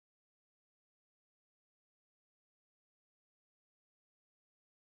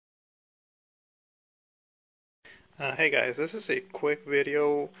Hey guys, this is a quick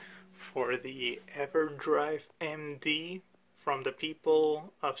video for the Everdrive MD from the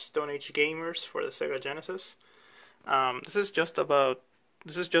people of Stone Age Gamers for the Sega Genesis. This is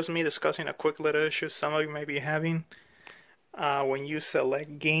just me discussing a quick little issue some of you may be having. When you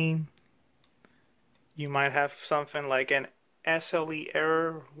select game, you might have something like an SLE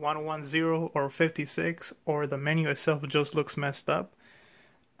error 110 or 56, or the menu itself just looks messed up.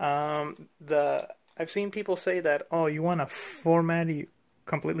 The I've seen people say that, oh, you want to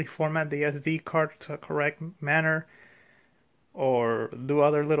completely format the SD card to a correct manner or do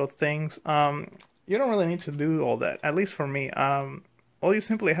other little things. You don't really need to do all that, at least for me. All you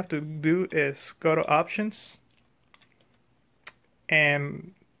simply have to do is go to options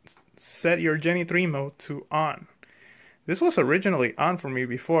and set your Gen 3 mode to on. This was originally on for me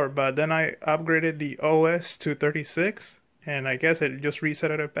before, but then I upgraded the OS to 36, and I guess it just reset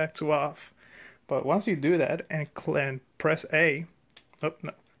it back to off. But once you do that and press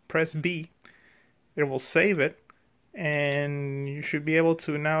press B, it will save it, and you should be able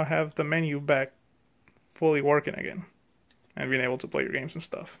to now have the menu back fully working again, and being able to play your games and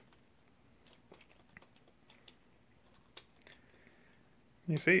stuff.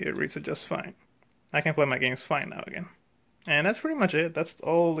 You see, it reads it just fine. I can play my games fine now again. And that's pretty much it. That's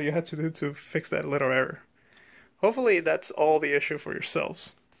all you had to do to fix that little error. Hopefully that's all the issue for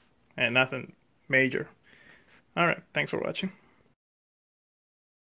yourselves, and nothing major. Alright, thanks for watching.